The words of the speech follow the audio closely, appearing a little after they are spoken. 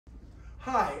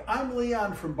Hi, I'm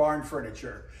Leon from Barn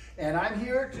Furniture, and I'm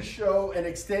here to show an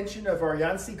extension of our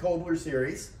Yancy Cobler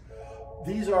series.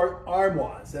 These are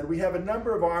Armoires, and we have a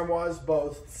number of Armoires,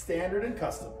 both standard and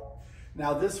custom.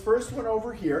 Now this first one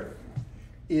over here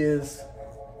is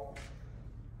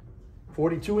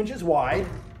 42 inches wide,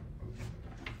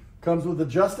 comes with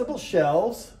adjustable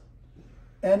shelves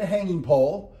and a hanging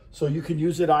pole, so you can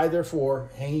use it either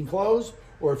for hanging clothes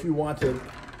or if you want to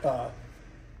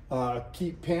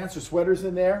keep pants or sweaters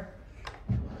in there.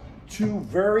 Two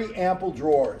very ample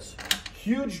drawers,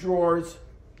 huge drawers.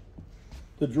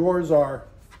 The drawers are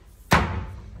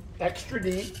extra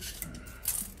deep,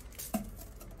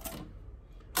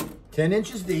 10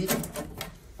 inches deep.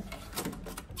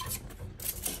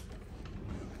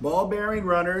 Ball bearing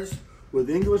runners with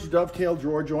English dovetail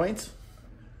drawer joints.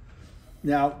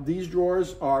 Now, these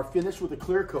drawers are finished with a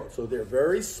clear coat, so they're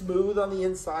very smooth on the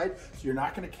inside, so you're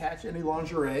not going to catch any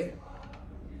lingerie.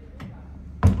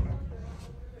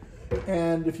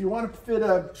 And if you want to fit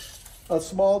a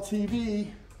small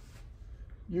TV,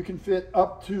 you can fit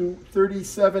up to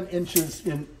 37 inches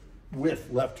in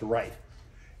width left to right.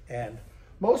 And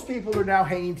most people are now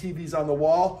hanging TVs on the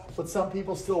wall, but some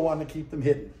people still want to keep them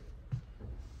hidden.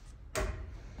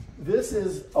 This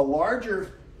is a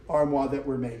larger armoire that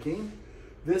we're making.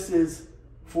 This is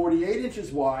 48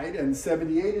 inches wide and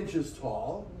 78 inches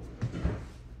tall,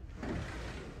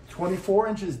 24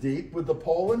 inches deep with the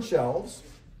pole and shelves.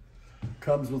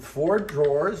 Comes with 4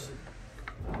 drawers,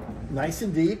 nice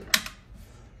and deep,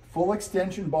 full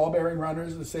extension ball bearing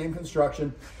runners, the same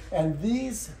construction. And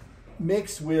these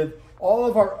mix with all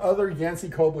of our other Yancy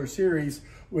Cobler series,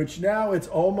 which now it's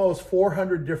almost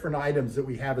 400 different items that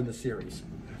we have in the series.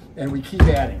 And we keep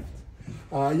adding.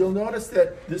 You'll notice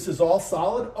that this is all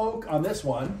solid oak on this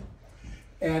one,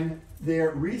 and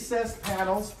they're recessed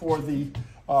panels for the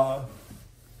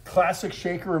classic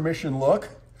shaker emission look,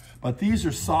 but these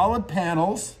are solid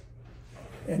panels,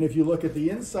 and if you look at the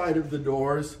inside of the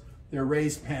doors, they're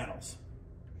raised panels.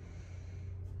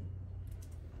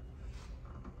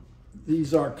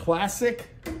 These are classic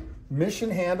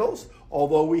mission handles,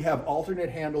 although we have alternate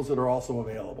handles that are also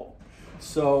available.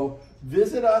 So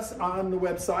visit us on the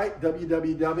website,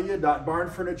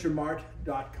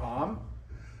 www.barnfurnituremart.com.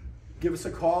 Give us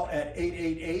a call at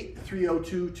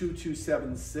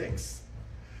 888-302-2276.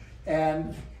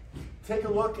 And take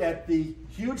a look at the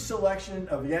huge selection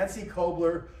of Yancy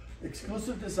Cobler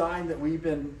exclusive design that we've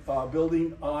been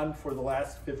building on for the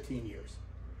last 15 years.